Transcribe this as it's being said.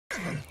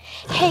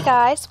Hey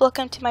guys,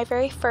 welcome to my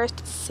very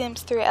first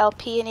Sims 3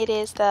 LP, and it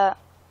is the...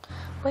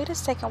 Wait a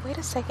second,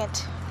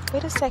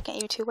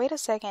 you two, wait a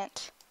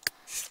second.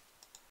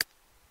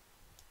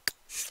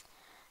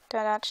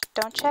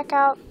 Don't check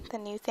out the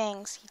new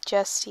things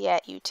just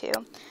yet, you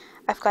two.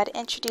 I've got to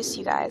introduce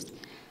you guys.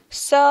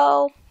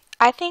 So,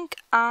 I think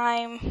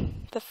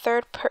I'm the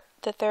third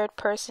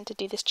person to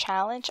do this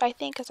challenge, I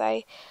think, because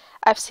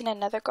I've seen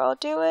another girl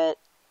do it.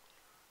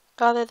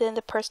 Other than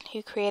the person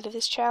who created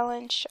this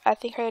challenge. I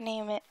think her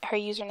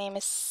username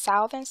is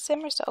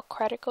SouthernSimmer, so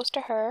credit goes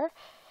to her.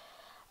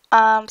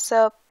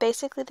 So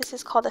basically this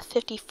is called the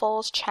 50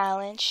 Foals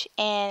challenge,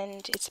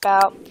 and it's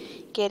about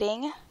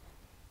getting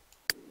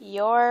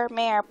your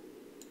mare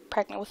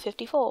pregnant with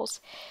 50 foals.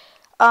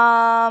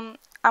 I'm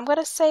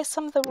gonna say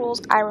some of the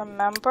rules I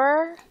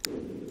remember,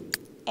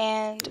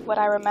 and what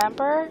I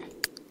remember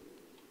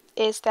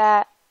is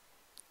that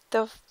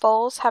the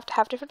foals have to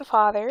have different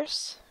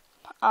fathers.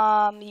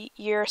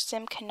 Your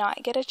sim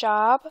cannot get a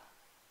job.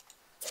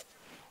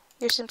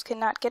 Your sims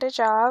cannot get a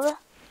job,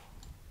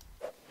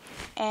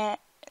 and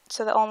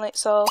so the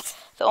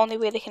only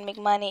way they can make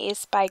money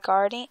is by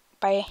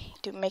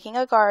making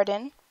a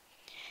garden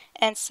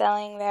and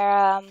selling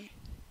their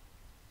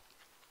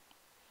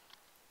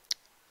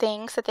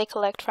things that they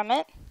collect from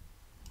it,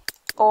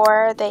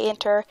 or they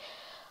enter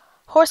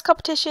horse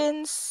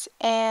competitions.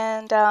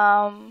 And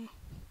I'm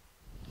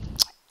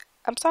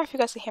sorry if you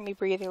guys can hear me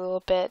breathing a little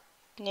bit.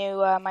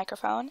 New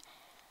microphone.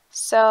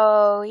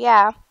 So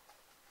yeah,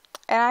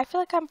 and I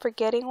feel like I'm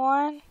forgetting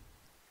one.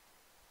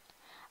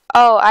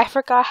 Oh, I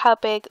forgot how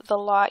big the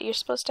lot you're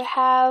supposed to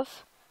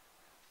have,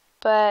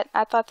 but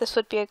I thought this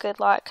would be a good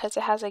lot because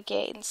it has a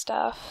gate and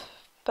stuff.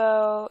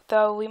 Though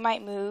we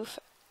might move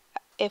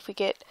if we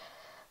get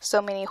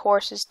so many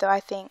horses, though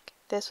I think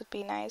this would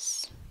be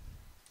nice.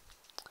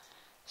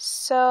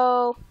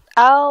 So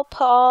I'll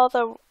put all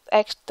the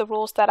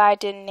rules that I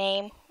didn't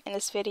name in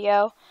this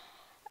video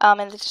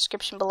in the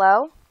description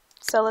below.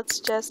 So let's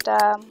just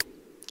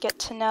get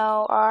to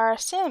know our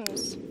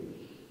Sims.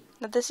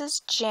 Now this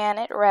is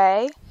Janet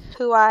Ray,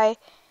 who I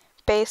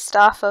based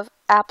off of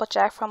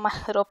Applejack from My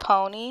Little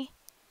Pony,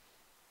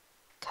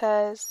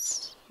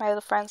 because my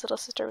little friend's little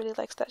sister really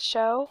likes that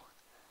show.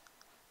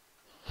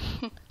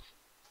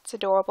 It's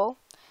adorable.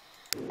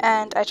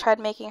 And I tried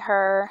making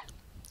her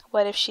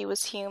what if she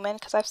was human,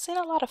 because I've seen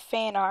a lot of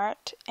fan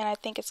art and I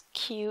think it's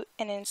cute,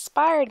 and it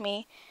inspired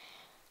me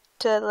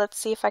to let's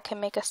see if I can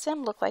make a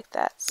sim look like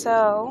that.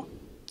 So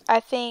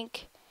I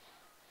think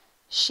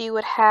she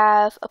would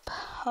have a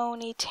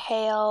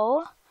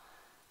ponytail.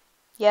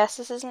 Yes,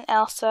 this is an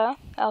Elsa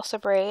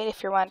braid,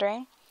 if you're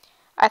wondering.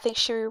 I think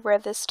she would wear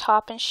this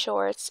top and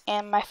shorts,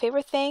 and my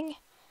favorite thing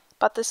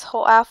about this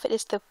whole outfit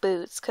is the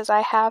boots, because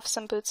I have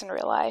some boots in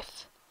real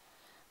life,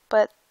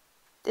 but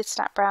it's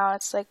not brown,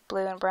 it's like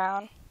blue and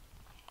brown.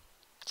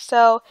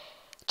 So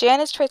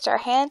Janet's traits are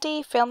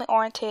handy,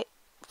 family-oriented,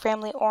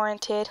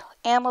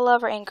 animal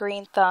lover, and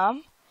green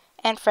thumb,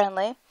 and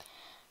friendly.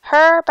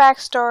 Her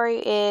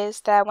backstory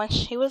is that when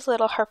she was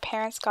little, her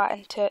parents got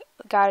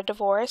a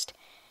divorce,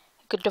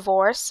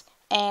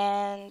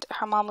 and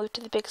her mom moved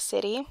to the big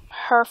city.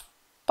 Her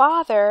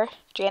father,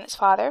 Janet's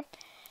father,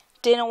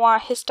 didn't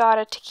want his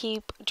daughter to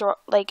keep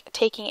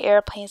taking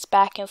airplanes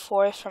back and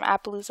forth from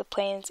Appaloosa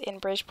Plains in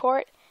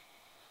Bridgeport.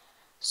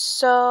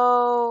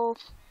 So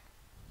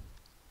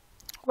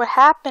what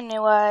happened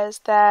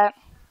was that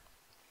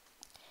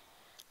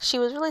she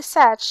was really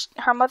sad.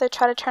 Her mother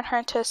tried to turn her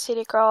into a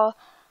city girl,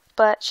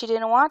 but she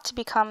didn't want to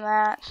become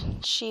that.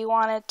 She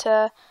wanted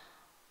to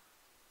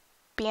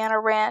be on a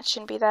ranch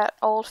and be that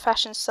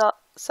old-fashioned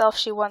self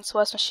she once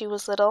was when she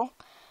was little.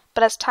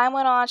 But as time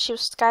went on, she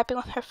was Skyping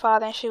with her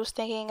father, and she was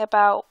thinking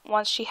about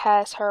once she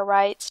has her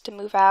rights to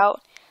move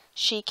out,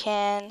 she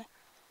can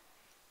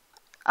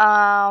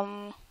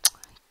have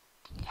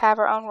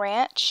her own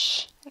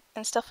ranch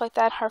and stuff like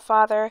that. Her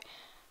father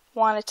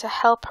wanted to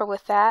help her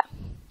with that.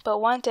 But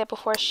one day,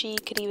 before she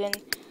could even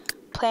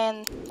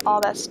plan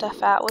all that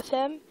stuff out with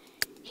him,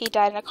 he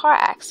died in a car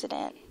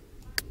accident.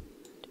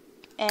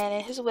 And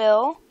in his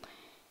will,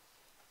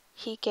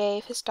 he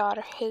gave his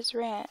daughter his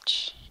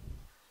ranch.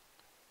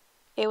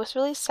 It was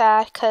really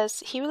sad because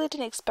he really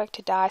didn't expect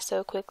to die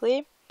so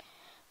quickly.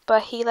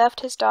 But he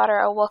left his daughter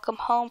a welcome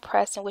home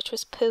present, which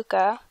was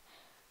Puka,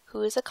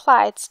 who is a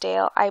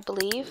Clydesdale, I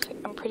believe.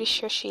 I'm pretty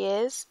sure she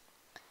is.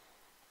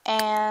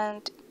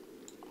 And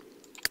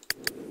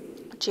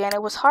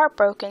Janet was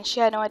heartbroken. She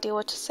had no idea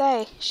what to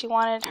say. She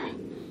wanted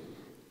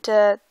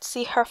to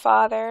see her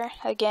father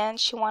again.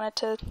 She wanted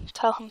to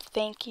tell him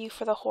thank you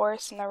for the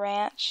horse and the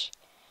ranch.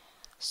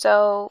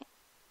 So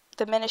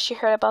the minute she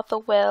heard about the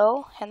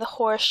will and the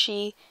horse,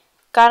 she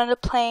got on a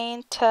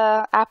plane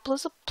to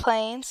Appaloosa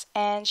Plains,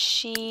 and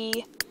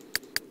she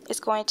is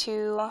going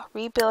to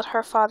rebuild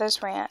her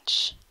father's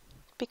ranch.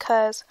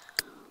 Because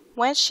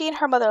when she and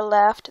her mother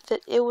left,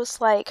 it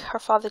was like her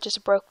father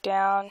just broke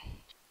down.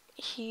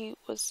 He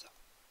was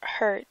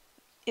hurt.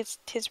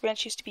 His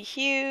ranch used to be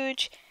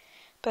huge,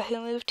 but he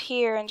moved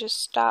here and just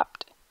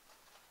stopped.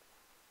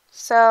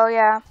 So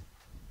yeah,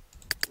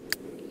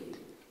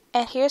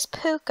 And here's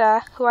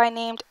Puka, who I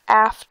named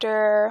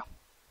after,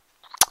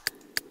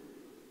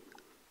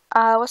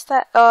 what's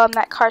that?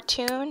 That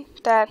cartoon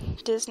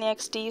that Disney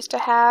XD used to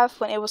have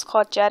when it was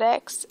called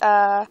Jetix.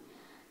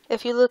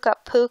 If you look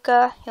up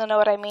Puka, you'll know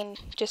what I mean,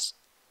 just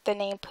the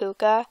name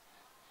Puka.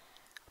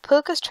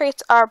 Puka's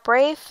traits are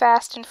brave,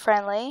 fast, and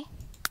friendly.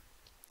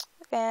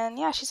 And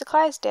yeah, she's a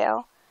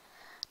Clydesdale.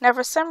 Now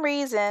for some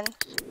reason,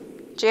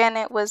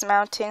 Janet was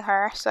mounting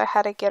her, so I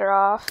had to get her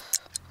off.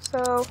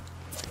 So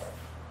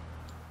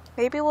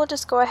maybe we'll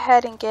just go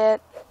ahead and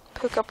get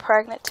Puka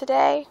pregnant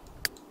today.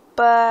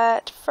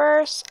 But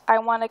first, I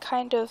want to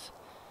kind of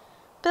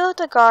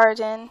build a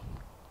garden.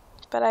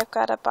 But I've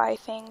got to buy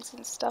things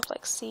and stuff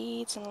like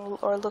seeds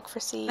or look for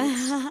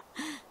seeds.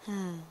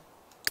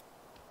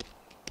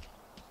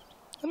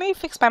 Let me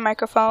fix my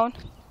microphone.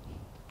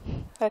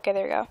 Okay,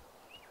 there we go.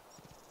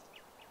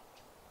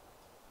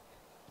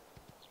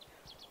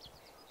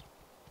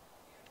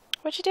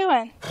 What you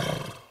doing?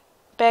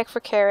 Beg for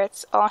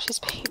carrots. Oh, she's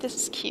begging. This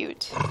is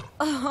cute.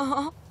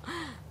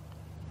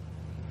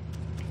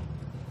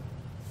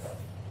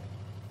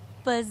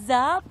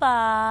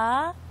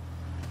 Bazaba.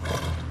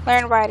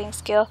 Learn writing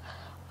skill.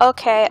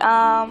 Okay,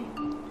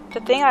 the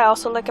thing I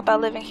also like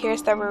about living here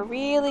is that we're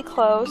really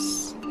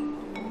close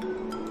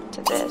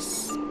to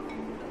this.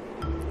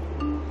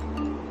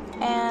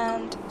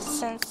 And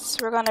since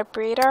we're gonna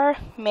breed our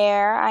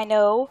mare, I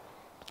know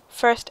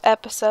first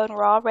episode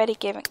we're already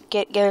getting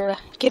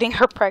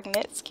her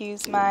pregnant.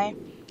 Excuse my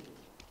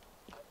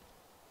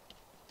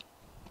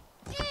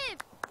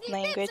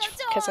language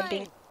because I'm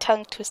being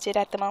tongue twisted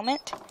at the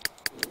moment.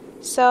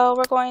 So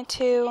we're going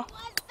to.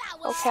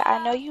 Okay, I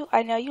know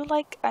you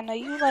like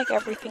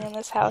everything in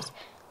this house,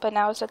 but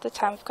now is at the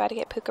time we've got to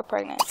get Puka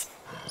pregnant.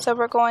 So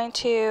we're going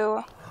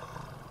to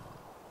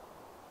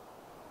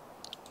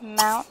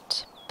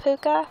mount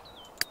Puka.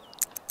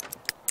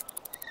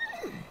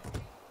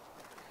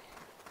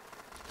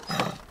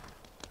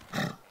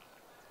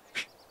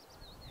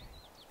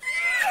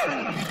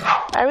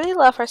 I really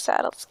love her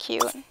saddle, it's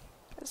cute.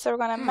 So we're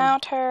gonna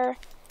mount her.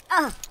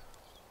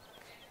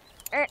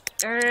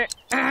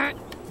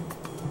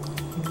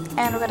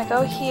 And we're going to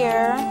go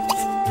here,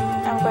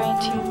 and we're going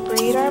to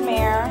breed our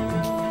mare.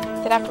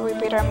 Then after we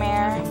breed our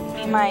mare,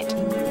 we might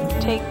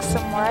take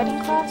some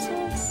riding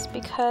classes,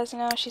 because, you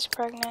know, she's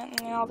pregnant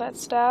and all that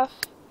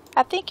stuff.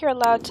 I think you're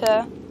allowed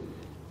to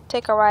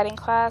take a riding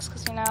class,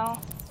 because, you know,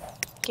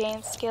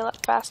 gain skill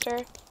up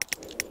faster.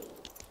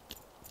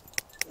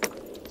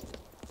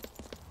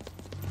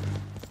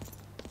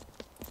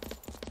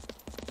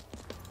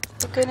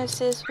 The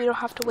goodness is we don't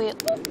have to wait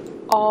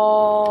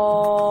all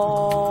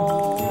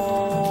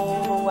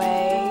the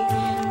way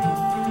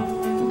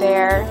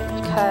there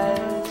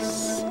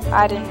because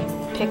I didn't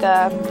pick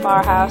a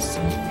farmhouse.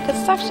 Because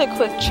it's actually a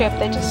quick trip.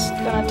 They're just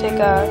gonna take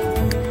a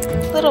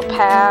little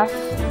path.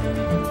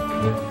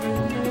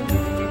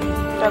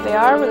 Though they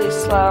are really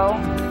slow.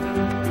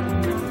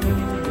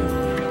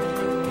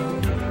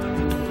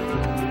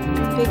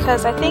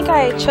 Because I think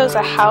I chose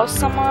a house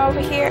somewhere over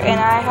here, and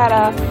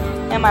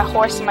and my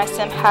horse and my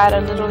sim had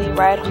to literally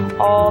ride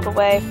all the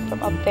way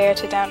from up there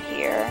to down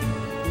here.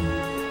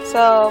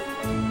 So,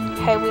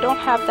 hey, we don't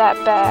have that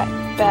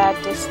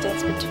bad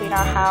distance between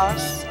our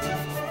house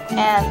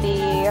and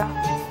the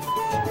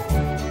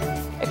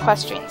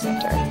equestrian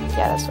center.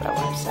 Yeah, that's what I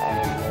want to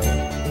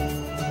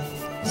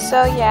say.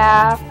 So,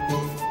 yeah.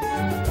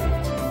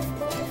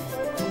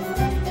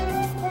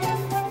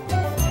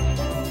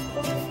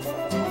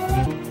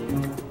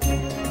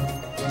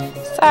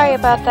 Sorry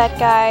about that,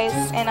 guys.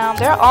 And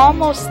they're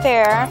almost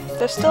there.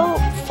 They're still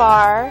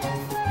far,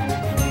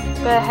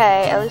 but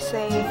hey, at least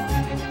they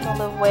don't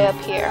live way up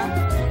here.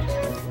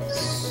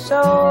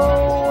 So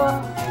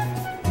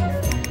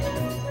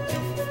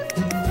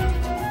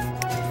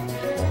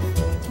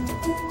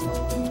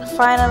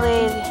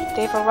finally,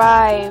 they've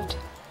arrived.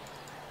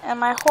 And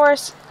my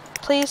horse,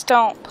 please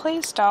don't.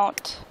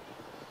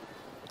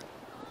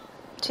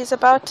 She's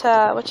about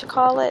to, what you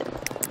call it?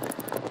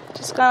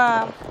 She's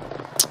gonna.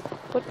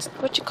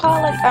 What you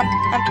call it?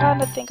 I'm trying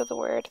to think of the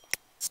word.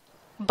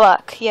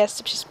 Buck.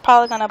 Yes, she's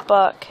probably gonna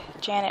buck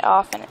Janet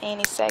off in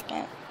any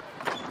second.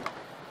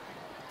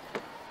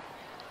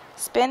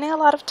 Spending a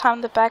lot of time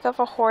on the back of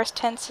a horse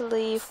tends to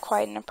leave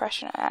quite an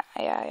impression.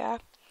 Yeah.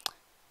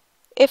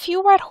 If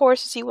you ride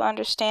horses, you will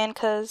understand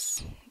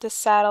because the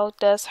saddle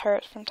does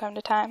hurt from time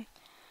to time.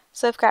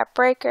 So I've got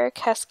Breaker,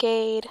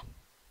 Cascade.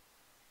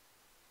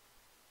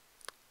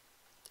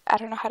 I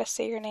don't know how to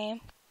say your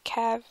name.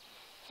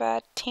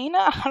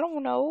 Fatina? I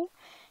don't know.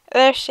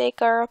 There's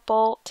Shaker,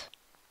 Bolt,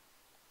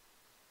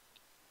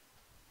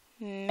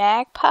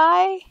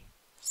 Magpie,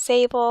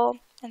 Sable,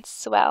 and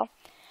Swell.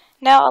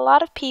 Now, a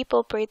lot of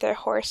people breed their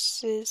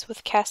horses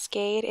with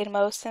Cascade in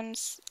most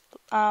Sims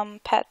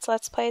Pets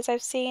Let's Plays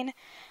I've seen.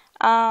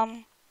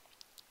 But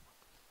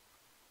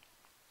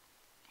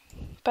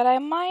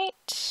I'm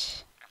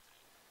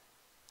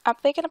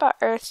thinking about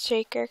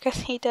Earthshaker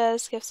because he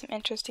does give some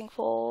interesting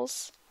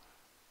foals.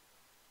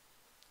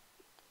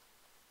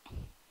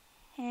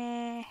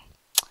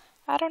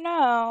 I don't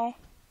know.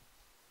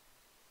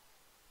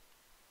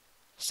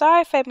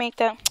 Sorry if I make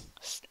that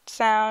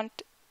sound.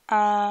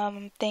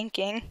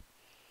 Thinking.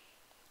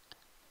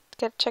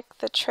 Gotta check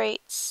the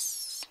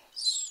traits.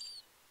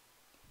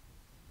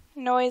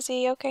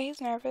 Noisy. Okay,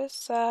 he's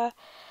nervous. I'm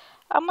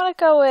gonna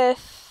go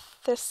with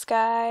this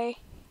guy.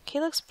 He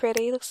looks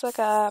pretty. He looks like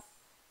a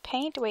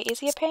paint. Wait, is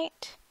he a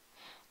paint?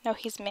 No,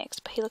 he's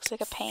mixed, but he looks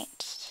like a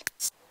paint.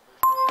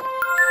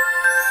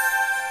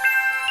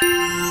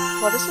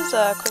 Well, this is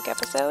a quick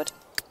episode.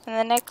 In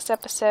the next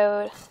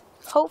episode,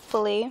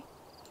 hopefully,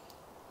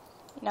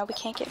 no, we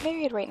can't get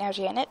married right now,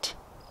 Janet.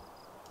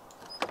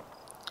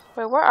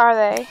 Wait, where are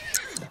they?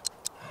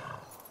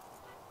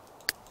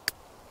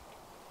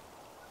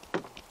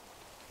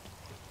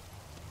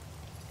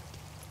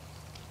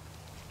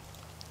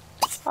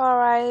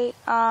 Alright,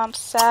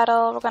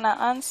 saddle. We're gonna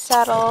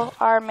unsaddle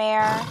our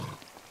mare.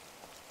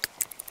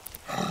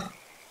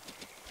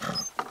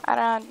 I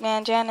don't know,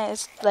 man, Janet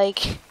is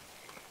like...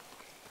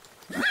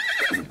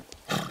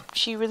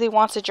 She really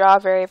wants to draw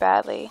very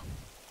badly.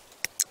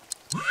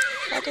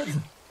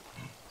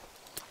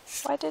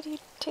 Why did he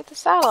take the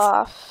saddle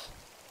off?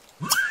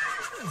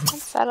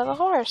 Unsaddle the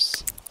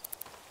horse.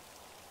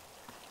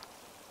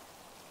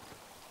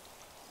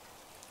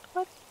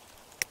 What?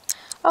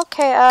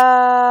 Okay,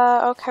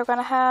 okay, we're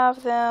gonna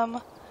have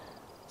them...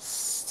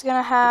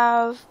 Gonna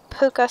have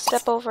Puka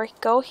step over,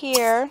 go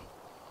here.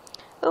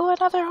 Ooh,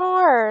 another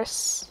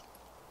horse!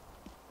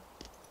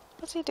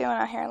 What's he doing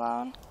out here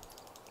alone?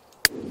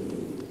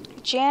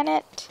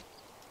 Janet.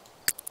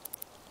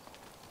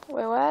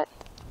 Wait, what?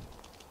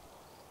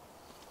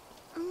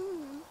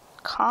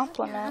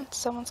 Compliment?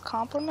 Someone's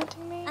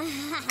complimenting me?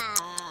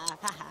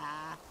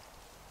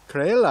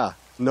 Krela,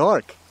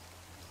 Nork.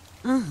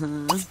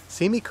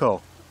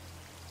 Simiko.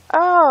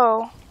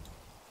 Oh.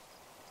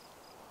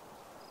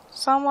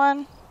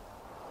 Someone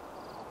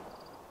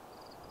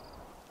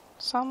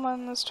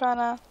is trying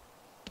to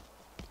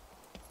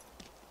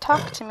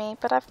talk to me,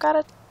 but I've got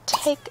to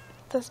take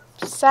the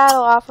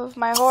saddle off of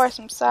my horse.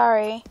 I'm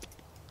sorry.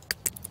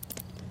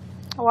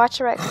 Watch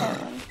a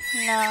raccoon.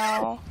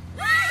 No.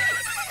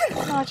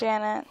 Oh,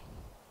 Janet.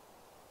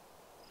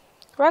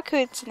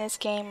 Raccoons in this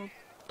game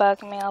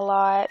bug me a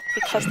lot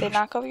because they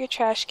knock over your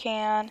trash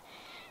can.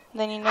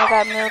 Then you know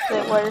that milk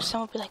that where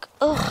someone will be like,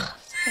 ugh,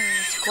 this thing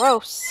is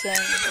gross.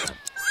 And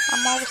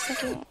I'm always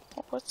thinking,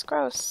 what's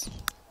gross?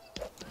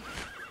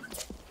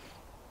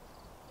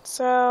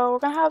 So we're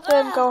gonna have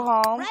them go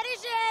home.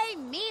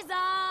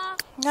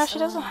 No, she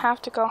doesn't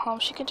have to go home.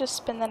 She can just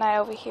spend the night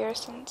over here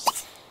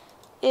since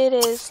it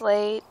is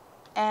late.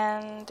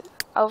 And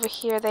over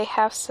here they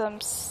have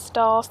some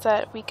stalls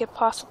that we could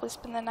possibly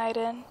spend the night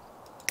in.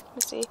 Let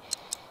me see.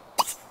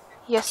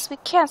 Yes, we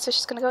can. So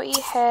she's gonna go eat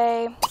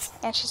hay,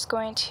 and she's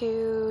going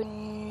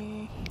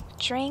to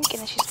drink, and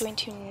then she's going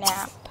to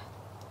nap.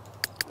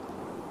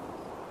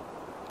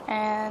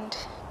 And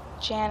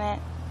Janet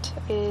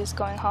is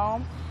going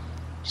home.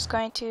 She's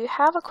going to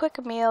have a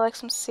quick meal, like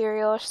some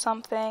cereal or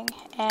something,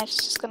 and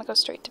she's just going to go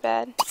straight to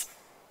bed.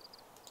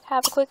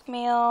 Have a quick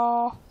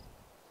meal,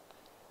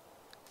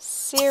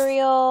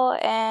 cereal,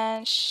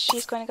 and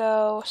she's going to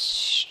go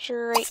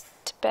straight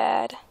to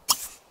bed.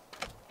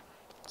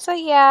 So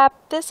yeah,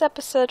 this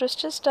episode was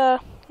just a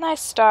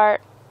nice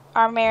start.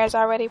 Our mare is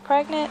already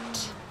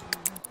pregnant,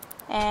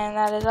 and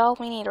that is all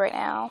we need right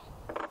now.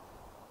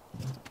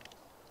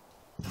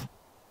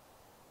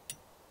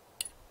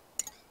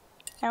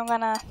 And I'm going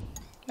to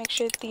make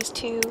sure that these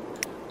two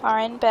are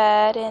in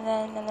bed, and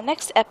then in the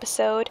next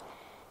episode,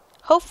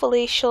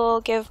 hopefully she'll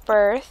give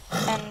birth,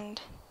 and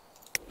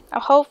I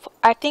hope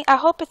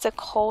it's a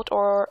colt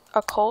or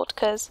a colt,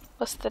 because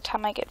most of the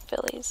time I get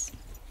fillies.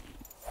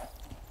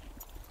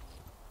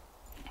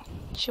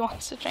 She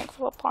wants to drink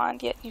from a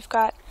pond, yet you've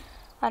got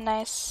a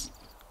nice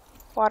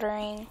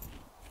watering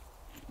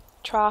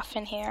trough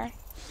in here.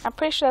 I'm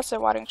pretty sure that's a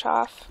watering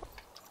trough.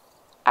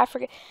 I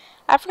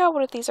forgot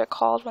what these are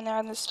called when they're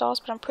in the stalls,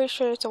 but I'm pretty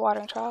sure it's a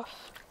watering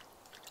trough.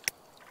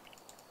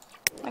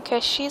 Okay,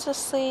 she's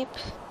asleep.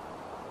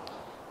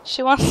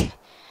 She wants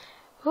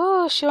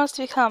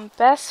to become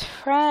best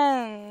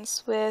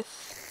friends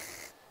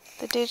with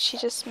the dude she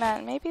just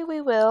met. Maybe we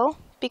will,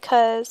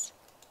 because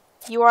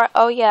you are,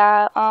 oh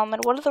yeah,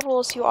 and one of the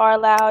rules, you are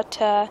allowed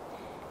to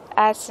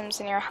add Sims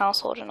in your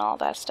household and all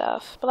that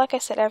stuff. But like I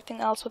said,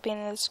 everything else will be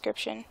in the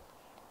description.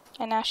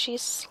 And now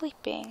she's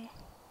sleeping.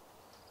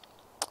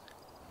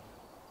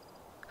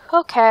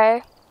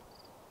 Okay.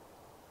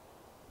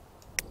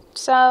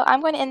 So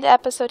I'm going to end the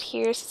episode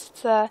here since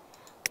it's a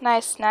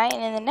nice night,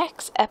 and in the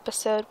next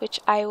episode, which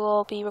I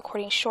will be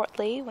recording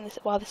shortly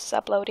while this is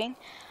uploading,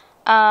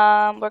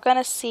 we're going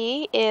to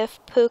see if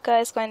Puka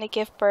is going to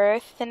give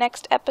birth the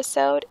next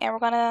episode, and we're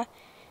going to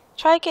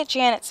try to get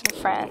Janet some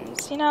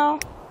friends, you know?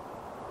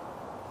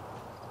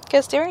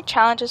 Because during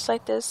challenges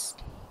like this,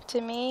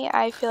 to me,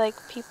 I feel like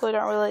people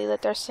don't really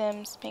let their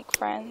Sims make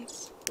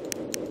friends.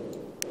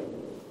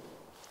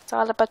 It's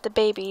all about the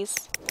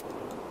babies.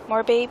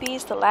 More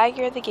babies, the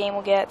laggier the game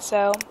will get,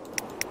 so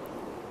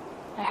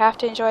I have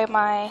to enjoy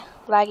my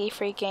laggy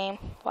free game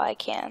while I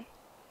can.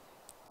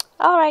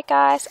 Alright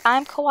guys,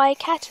 I'm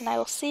KawaiiKatt and I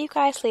will see you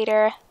guys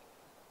later.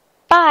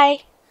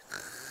 Bye!